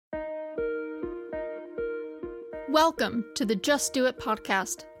Welcome to the Just Do It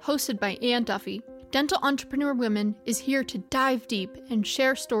podcast, hosted by Ann Duffy. Dental Entrepreneur Women is here to dive deep and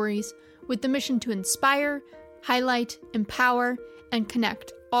share stories with the mission to inspire, highlight, empower, and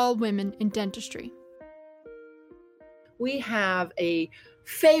connect all women in dentistry. We have a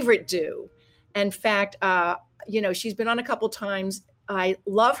favorite do. In fact, she's been on a couple times. I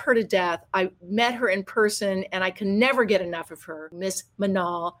love her to death. I met her in person and I can never get enough of her. Miss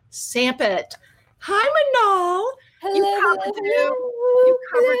Manal Sampit. Hi, Manal. Hello. You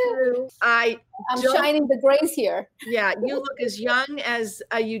covered through. I'm shining the grays here. Yeah, you look as young as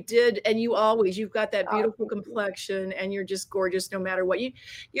you did, and you've got that beautiful complexion, and you're just gorgeous no matter what.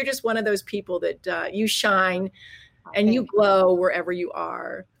 You're just one of those people that you shine and you glow wherever you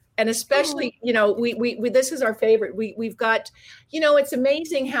are. And especially, we this is our favorite. We've got, it's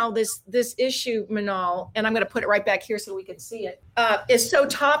amazing how this issue, Manal, and I'm going to put it right back here so we can see it, is so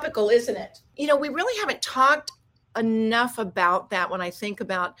topical, isn't it? We really haven't talked enough about that when I think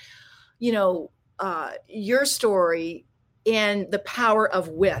about, your story and the power of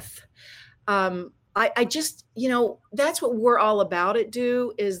with. I just, that's what we're all about at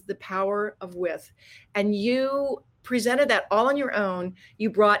Do, is the power of with. And you presented that all on your own.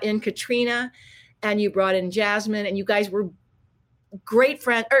 You brought in Katrina and you brought in Jasmine, and you guys were great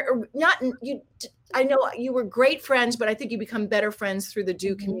friends, or not you. I know you were great friends, but I think you become better friends through the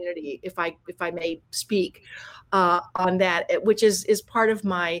Do community, if I may speak on that, which is part of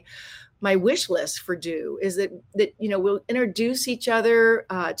my wish list for Do, is that we'll introduce each other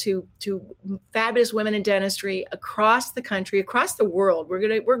to fabulous women in dentistry across the country, across the world.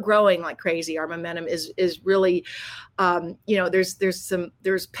 We're growing like crazy. Our momentum is really,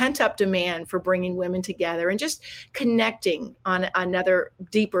 there's pent up demand for bringing women together and just connecting on another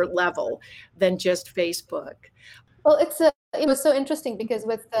deeper level than just Facebook. Well, it was so interesting because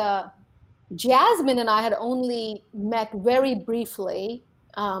with Jasmine and I had only met very briefly.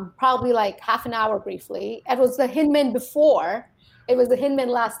 Probably like half an hour briefly. It was the Hinman before. It was the Hinman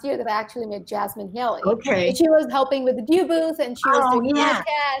last year that I actually met Jasmine Haley. Okay. And she was helping with the Do booth, and she was doing podcasts.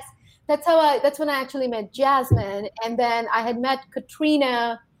 That's when I actually met Jasmine. And then I had met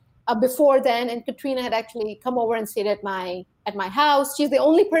Katrina before then, and Katrina had actually come over and stayed at my house. She's the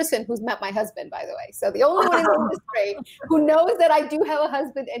only person who's met my husband, by the way. So the only one in the industry who knows that I do have a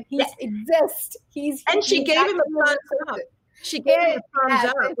husband and he exists. She gave him a thumbs up. She gave me a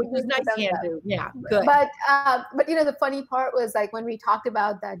thumbs up, which was nice to do. Yeah, good. But the funny part was, like, when we talked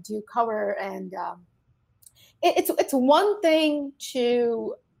about that Do cover, and it's one thing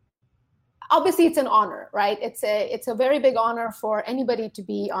to, obviously it's an honor, right? It's a very big honor for anybody to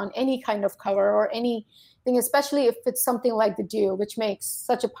be on any kind of cover or anything, especially if it's something like the Do, which makes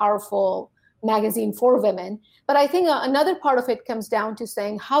such a powerful magazine for women. But I think another part of it comes down to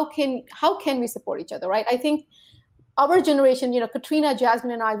saying, how can we support each other, right? I think our generation, Katrina,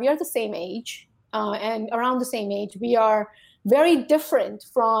 Jasmine, and I, we are the same age and around the same age. We are very different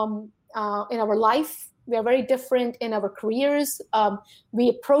from in our life. We are very different in our careers. We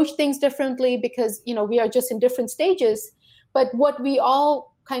approach things differently because, we are just in different stages. But what we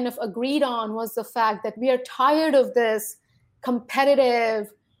all kind of agreed on was the fact that we are tired of this competitive,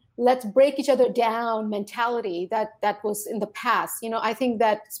 let's break each other down mentality that was in the past. I think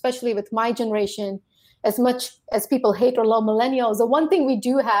that especially with my generation, as much as people hate or love millennials, the one thing we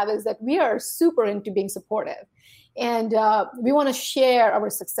do have is that we are super into being supportive. And we want to share our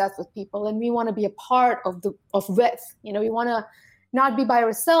success with people, and we want to be a part of with. We want to not be by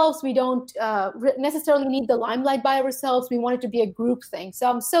ourselves. We don't necessarily need the limelight by ourselves. We want it to be a group thing. So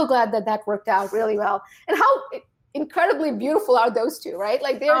I'm so glad that worked out really well. And how incredibly beautiful are those two, right?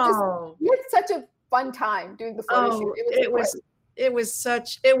 Like, they're we had such a fun time doing the photo shoot. It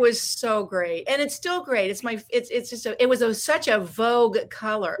was so great, and it's still great. It was such a Vogue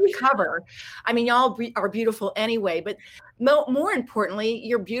cover. I mean, y'all are beautiful anyway, but more importantly,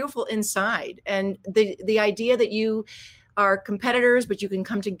 you're beautiful inside. And the idea that you are competitors, but you can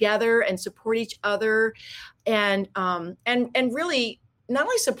come together and support each other, and really not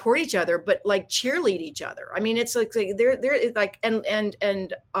only support each other, but like cheerlead each other. I mean, it's like they're like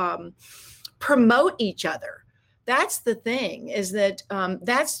and promote each other. That's the thing, is that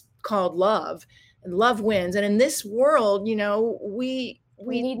that's called love, and love wins. And in this world, we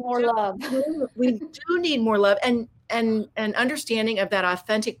need more love. We do need more love, and understanding of that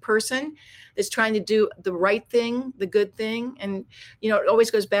authentic person that's trying to do the right thing, the good thing. And, it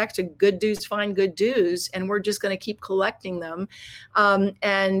always goes back to good do's find good do's. And we're just going to keep collecting them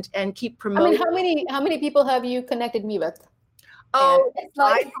and keep promoting. I mean, how many people have you connected me with? Oh,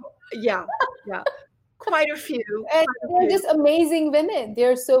 yeah. Quite a few. And they're just amazing women.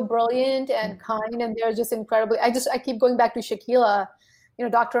 They're so brilliant and kind, and they're just incredibly. I keep going back to Shaquila,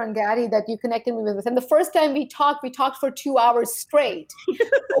 Dr. Angadi, that you connected me with. And the first time we talked for 2 hours straight.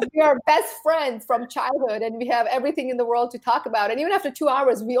 We are best friends from childhood, and we have everything in the world to talk about. And even after 2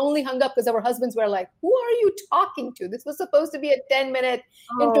 hours, we only hung up because our husbands were like, "Who are you talking to? This was supposed to be a 10-minute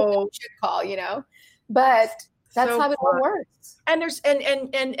introduction call, But that's how it all works. And there's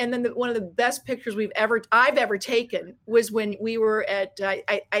then one of the best pictures I've ever taken was when we were at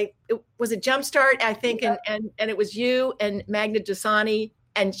it was a Jumpstart, I think, and it was you and Magda Dasani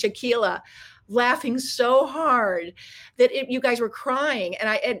and Shaquila laughing so hard that you guys were crying,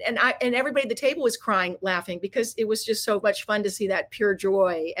 and everybody at the table was crying laughing because it was just so much fun to see that pure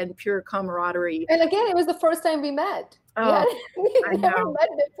joy and pure camaraderie. And again, it was the first time we met. We never met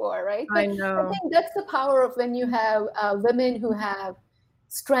before, right? I know. I think that's the power of when you have women who have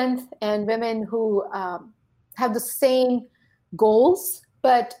strength and women who have the same goals,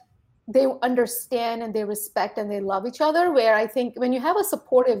 but they understand and they respect and they love each other. Where I think when you have a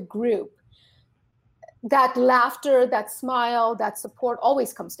supportive group, that laughter, that smile, that support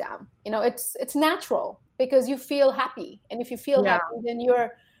always comes down. It's natural because you feel happy, and if you feel happy, then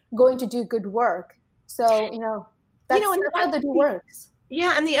you're going to do good work. So that's how the do works.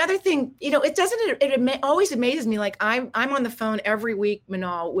 Yeah, and the other thing, it always amazes me. Like I'm on the phone every week,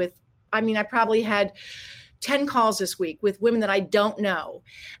 Manal, I probably had 10 calls this week with women that I don't know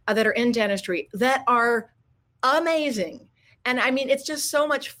that are in dentistry that are amazing. And it's just so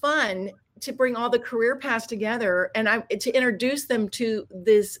much fun to bring all the career paths together and to introduce them to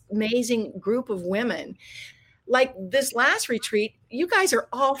this amazing group of women. Like this last retreat, you guys are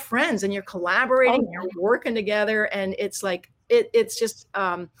all friends and you're collaborating, you're working together. And it's like, it's just,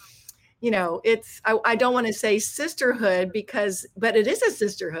 I don't want to say sisterhood but it is a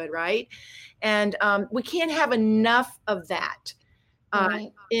sisterhood, right? And we can't have enough of that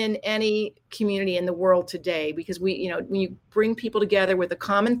in any community in the world today, because when you bring people together with a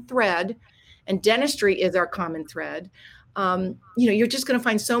common thread, and dentistry is our common thread, you're just going to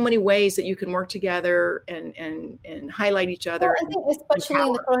find so many ways that you can work together and highlight each other. Well, I think especially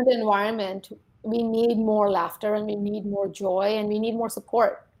in the current environment, we need more laughter and we need more joy and we need more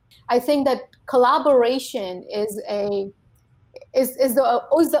support. I think that collaboration is the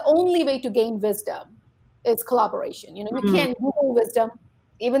only way to gain wisdom. It's collaboration. You can't Google wisdom.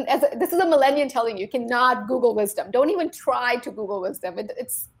 This is a millennial telling you cannot Google wisdom. Don't even try to Google wisdom.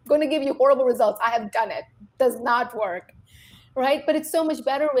 It's going to give you horrible results. I have done it. Does not work, right? But it's so much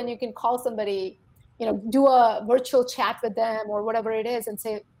better when you can call somebody, do a virtual chat with them or whatever it is and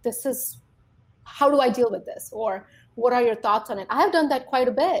say, this is, how do I deal with this? Or what are your thoughts on it? I have done that quite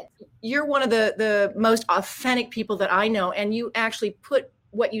a bit. You're one of the most authentic people that I know, and you actually put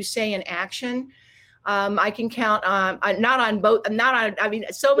what you say in action. I can count so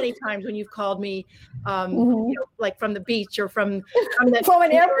many times when you've called me, like from the beach or from an airport.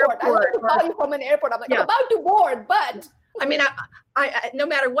 I like to call you from an airport. I'm like, I'm about to board, but. I no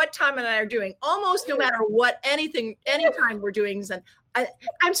matter what Tom and I are doing, almost no matter what, anytime we're doing something,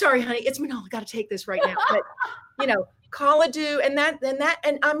 I'm sorry, honey, it's Manal. I got to take this right now. But, call a do. And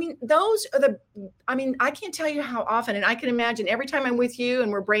those are I can't tell you how often, and I can imagine every time I'm with you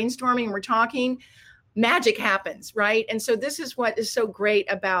and we're brainstorming and we're talking, magic happens, right? And so this is what is so great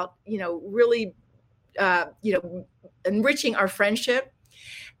about, really, enriching our friendship.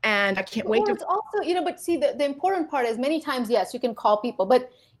 And I can't wait to. It's also, but see, the important part is many times, yes, you can call people, but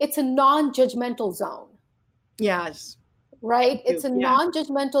it's a non-judgmental zone. Yes. Right? It's a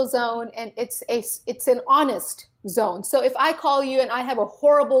non-judgmental zone, and it's an honest zone. So if I call you and I have a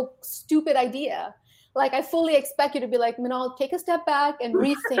horrible, stupid idea, like I fully expect you to be like, Manal, take a step back and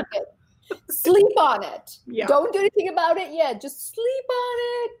rethink it. Sleep on it. Yeah. Don't do anything about it yet. Just sleep on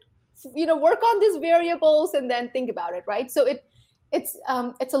it. Work on these variables and then think about it, right? So it's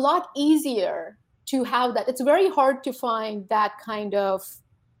a lot easier to have that. It's very hard to find that kind of,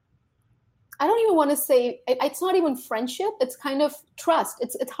 I don't even want to say, it's not even friendship. It's kind of trust.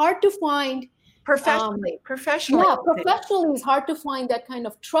 It's hard to find. Professionally. Yeah, professionally it's hard to find that kind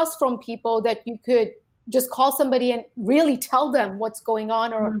of trust from people that you could just call somebody and really tell them what's going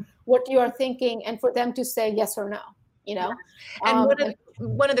on or what you are thinking, and for them to say yes or no, And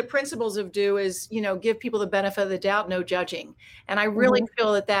one of the principles of do is, give people the benefit of the doubt, no judging. And I really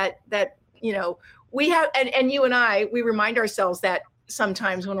feel that we have, and you and I, we remind ourselves that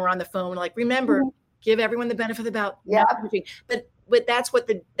sometimes when we're on the phone, like, remember, give everyone the benefit of the doubt. Yeah. But that's what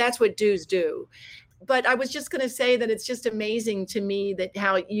do's do. But I was just going to say that it's just amazing to me that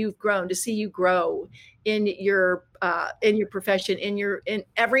how you've grown, to see you grow in your profession, in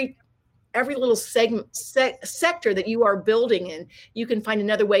every every little sector that you are building in, you can find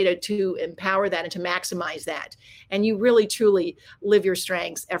another way to empower that and to maximize that. And you really, truly live your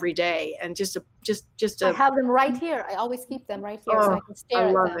strengths every day. And I have them right here. I always keep them right here so I can stare at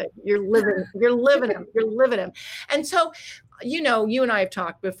them. I love it. You're living them. And so, you and I have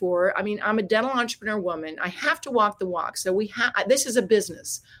talked before. I mean, I'm a dental entrepreneur woman. I have to walk the walk. So this is a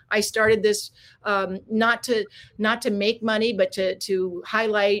business. I started this not to make money, but to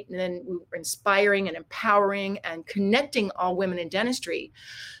highlight and then inspiring and empowering and connecting all women in dentistry.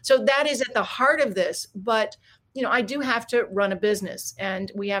 So that is at the heart of this. But I do have to run a business,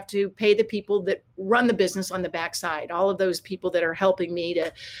 and we have to pay the people that run the business on the backside, all of those people that are helping me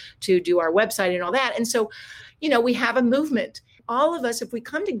to do our website and all that. And so, we have a movement. All of us, if we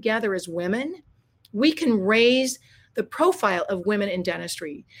come together as women, we can raise the profile of women in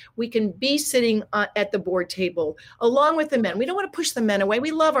dentistry. We can be sitting at the board table along with the men. We don't want to push the men away.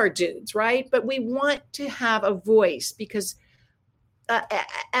 We love our dudes, right? But we want to have a voice because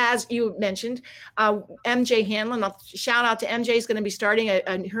as you mentioned, MJ Hanlon, I'll shout out to MJ, is going to be starting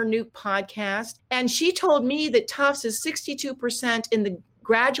her new podcast. And she told me that Tufts is 62% in the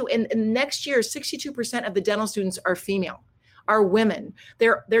graduate, and next year, 62% of the dental students are female, are women.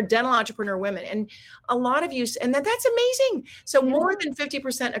 They're dental entrepreneur women. And a lot of you, and that's amazing. So more than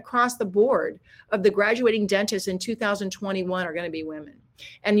 50% across the board of the graduating dentists in 2021 are going to be women.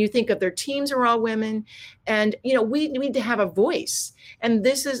 And you think of their teams are all women, and we need to have a voice. And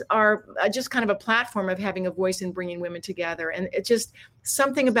this is our just kind of a platform of having a voice and bringing women together. And it's just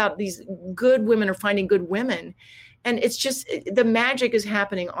something about these good women are finding good women. And it's just the magic is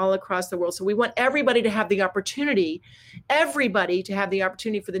happening all across the world. So we want everybody to have the opportunity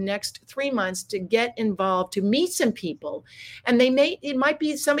for the next 3 months to get involved, to meet some people. And it might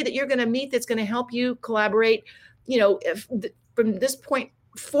be somebody that you're going to meet that's going to help you collaborate, from this point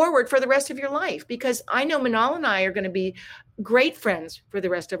forward for the rest of your life. Because I know Manal and I are going to be great friends for the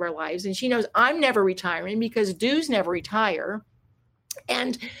rest of our lives. And she knows I'm never retiring because dues never retire.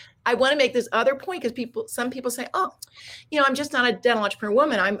 And I want to make this other point because some people say, I'm just not a dental entrepreneur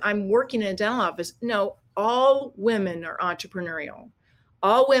woman. I'm working in a dental office. No, all women are entrepreneurial.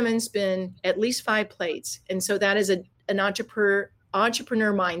 All women spin at least 5 plates. And so that is an entrepreneur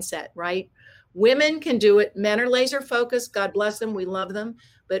mindset, right? Women can do it. Men are laser focused. God bless them. We love them.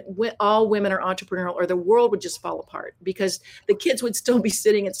 But all women are entrepreneurial, or the world would just fall apart because the kids would still be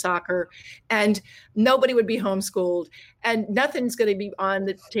sitting at soccer and nobody would be homeschooled and nothing's going to be on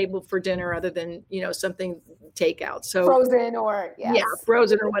the table for dinner other than, something takeout. So frozen or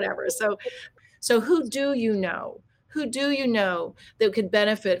frozen or whatever. So who do you know? Who do you know that could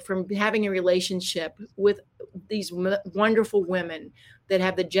benefit from having a relationship with these wonderful women that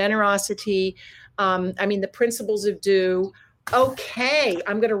have the generosity? The principles of do. Okay,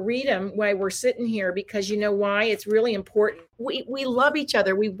 I'm going to read them while we're sitting here because you know why? It's really important. We love each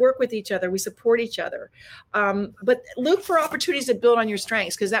other. We work with each other. We support each other. But look for opportunities to build on your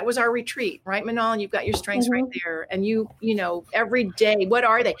strengths because that was our retreat, right, Manal? And you've got your strengths right there. And every day, what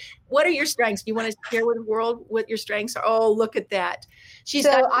are they? What are your strengths? Do you want to share with the world what your strengths are? Oh, look at that.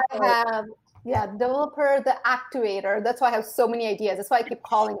 I have, developer, the actuator. That's why I have so many ideas. That's why I keep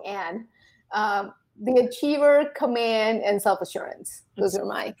calling Anne. The achiever, command, and self-assurance. Those are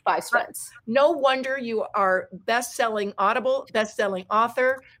my 5 strengths. No wonder you are best-selling Audible, best-selling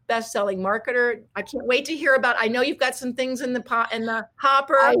author, best-selling marketer. I can't wait to hear about. I know you've got some things in the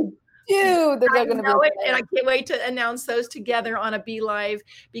hopper. I do. They're going to be it, and I can't wait to announce those together on a Be Live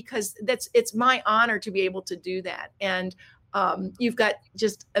because it's my honor to be able to do that. And you've got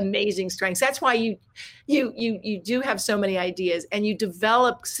just amazing strengths. That's why you do have so many ideas and you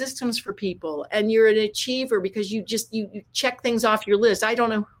develop systems for people and you're an achiever because you check things off your list. I don't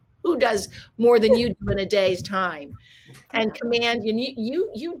know who does more than you do in a day's time. And command,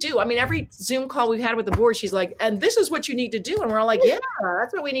 you do. I mean, every Zoom call we've had with the board, she's like, and this is what you need to do. And we're all like, yeah,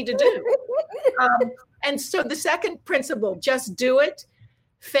 that's what we need to do. And so the second principle, just do it.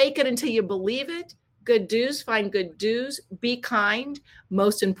 Fake it until you believe it. Good do's, find good do's, be kind.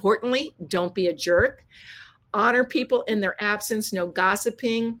 Most importantly, don't be a jerk. Honor people in their absence, no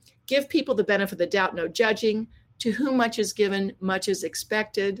gossiping. Give people the benefit of the doubt, no judging. To whom much is given, much is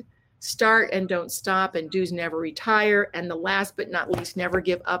expected. Start and don't stop, and do's never retire. And the last but not least, never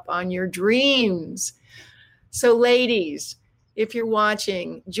give up on your dreams. So ladies, if you're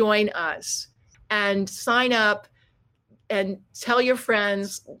watching, join us and sign up and tell your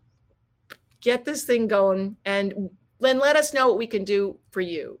friends, get this thing going, and then let us know what we can do for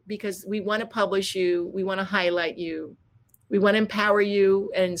you because we want to publish you. We want to highlight you. We want to empower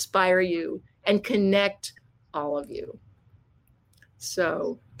you and inspire you and connect all of you.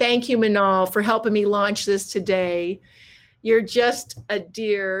 So thank you, Manal, for helping me launch this today. You're just a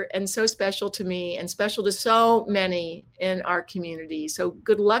dear and so special to me and special to so many in our community. So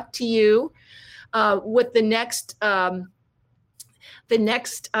good luck to you with the next Manal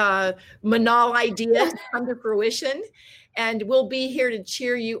idea to come to fruition. And we'll be here to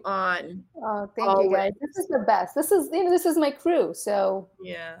cheer you on. Oh, thank you, guys. This is the best. This is my crew. So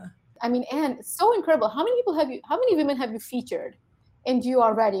yeah. I mean, Anne, it's so incredible. How many women have you featured in You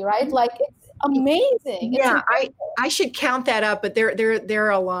Already, right? Like, it's amazing. Yeah, I should count that up, but there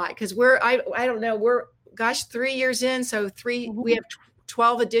are a lot, because I don't know, we're 3 years in, so we have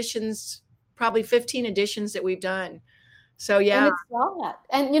 12 editions, probably 15 editions that we've done. So yeah.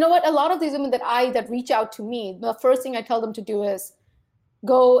 And you know what? A lot of these women that reach out to me, the first thing I tell them to do is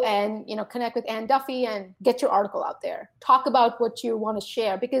go and, connect with Anne Duffy and get your article out there. Talk about what you want to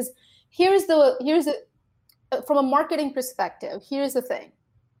share, because from a marketing perspective, here's the thing.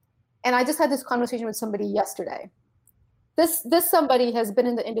 And I just had this conversation with somebody yesterday. This somebody has been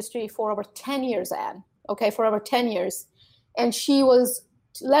in the industry for over 10 years, Anne. Okay, for over 10 years. And she was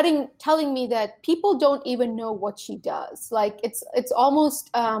telling me that people don't even know what she does. Like, it's almost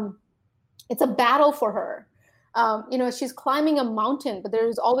it's a battle for her. She's climbing a mountain, but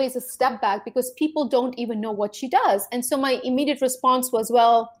there's always a step back because people don't even know what she does. And so my immediate response was,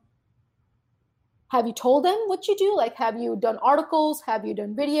 well, have you told them what you do? Like, have you done articles? Have you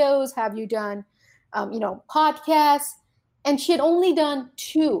done videos? Have you done, podcasts? And she had only done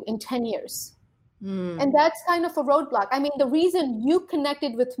 2 in 10 years. And that's kind of a roadblock. I mean, the reason you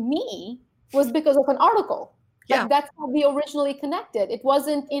connected with me was because of an article. Like, that's how we originally connected. It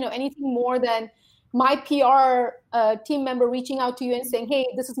wasn't, anything more than my PR team member reaching out to you and saying, hey,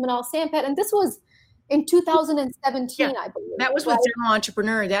 this is Manal Sampat. And this was in 2017, I believe. That was with Dental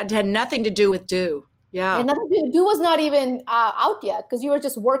Entrepreneur. That had nothing to do with Do. Yeah. And nothing to do. Do was not even out yet, because you were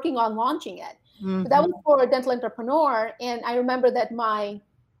just working on launching it. Mm-hmm. So that was for a Dental Entrepreneur. And I remember that my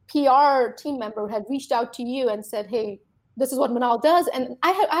PR team member had reached out to you and said, hey, this is what Manal does. And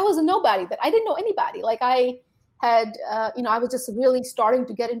I was a nobody, that I didn't know anybody. Like, I had, I was just really starting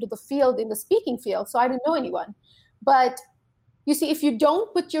to get into the field, in the speaking field. So I didn't know anyone. But you see, if you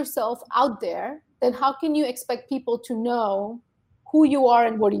don't put yourself out there, then how can you expect people to know who you are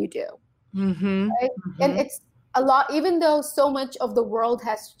and what do you do? Mm-hmm. Right? Mm-hmm. And it's a lot, even though so much of the world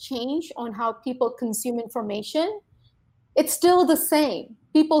has changed on how people consume information, it's still the same.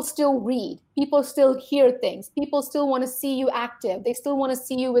 People still read. People still hear things. People still want to see you active. They still want to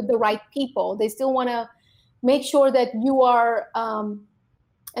see you with the right people. They still want to make sure that you are,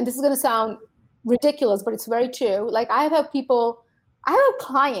 and this is going to sound ridiculous, but it's very true. Like, I have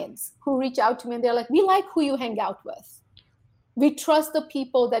clients who reach out to me and they're like, we like who you hang out with. We trust the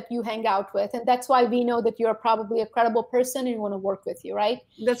people that you hang out with. And that's why we know that you're probably a credible person and we want to work with you, right?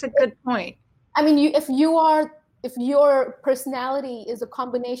 That's a good point. I mean, if your personality is a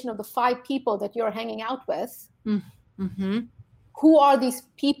combination of the 5 people that you're hanging out with, mm-hmm. who are these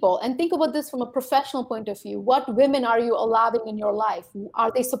people? And think about this from a professional point of view. What women are you allowing in your life?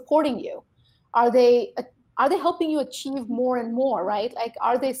 Are they supporting you? Are they helping you achieve more and more, right? Like,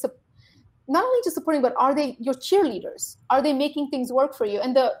 are they not only just supporting, but are they your cheerleaders? Are they making things work for you?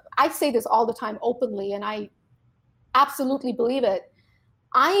 And I say this all the time openly, and I absolutely believe it.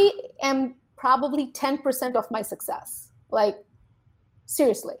 I am probably 10% of my success. Like,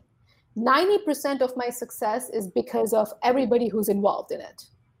 seriously, 90% of my success is because of everybody who's involved in it.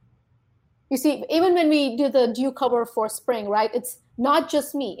 You see, even when we do the due cover for spring, right? It's not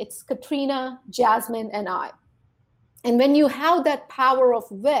just me. It's Katrina, Jasmine, and I. And when you have that power of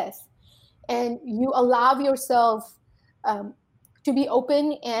with, and you allow yourself to be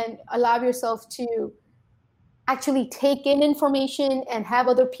open and allow yourself to actually take in information and have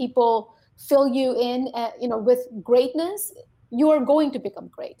other people fill you in, with greatness, you are going to become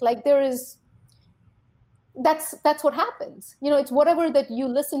great. Like, that's what happens. It's whatever that you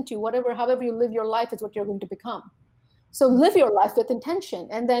listen to, however you live your life is what you're going to become. So live your life with intention,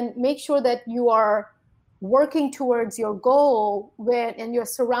 and then make sure that you are working towards your goal and you're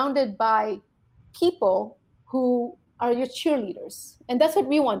surrounded by people who are your cheerleaders. And that's what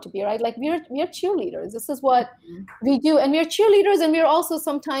we want to be, right? Like, we're cheerleaders. This is what we do. And we're cheerleaders, and we're also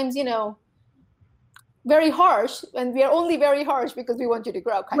sometimes, very harsh, and we are only very harsh because we want you to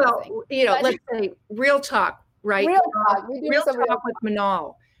grow, kind of thing. Let's say real talk, right? Real talk. Real talk with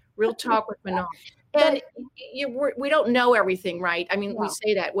Manal. Real talk with Manal. And we don't know everything, right? I mean, we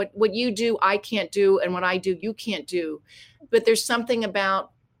say that. What you do, I can't do, and what I do, you can't do. But there's something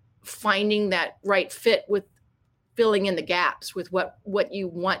about finding that right fit with filling in the gaps with what you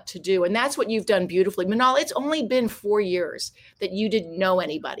want to do. And that's what you've done beautifully. Manal, it's only been 4 years that you didn't know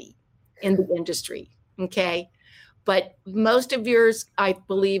anybody in the industry. Okay. But most of yours, I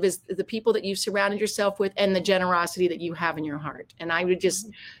believe, is the people that you've surrounded yourself with and the generosity that you have in your heart. And I would just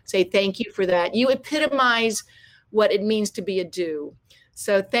say thank you for that. You epitomize what it means to be a do.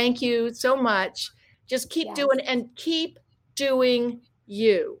 So thank you so much. Just keep doing and keep doing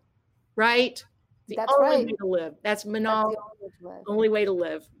you, right? The only way to live. That's Manal. The only way to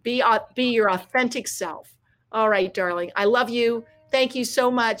live. Be your authentic self. All right, darling. I love you. Thank you so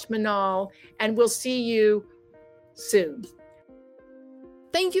much, Manal. And we'll see you soon.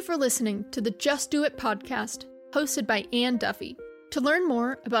 Thank you for listening to the Just Do It podcast, hosted by Ann Duffy. To learn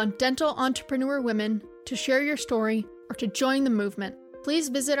more about dental entrepreneur women, to share your story, or to join the movement, please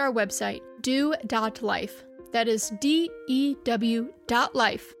visit our website, dew.life. That is DEW.life.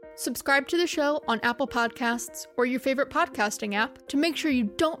 Subscribe to the show on Apple Podcasts or your favorite podcasting app to make sure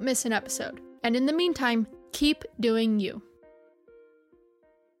you don't miss an episode. And in the meantime, keep doing you.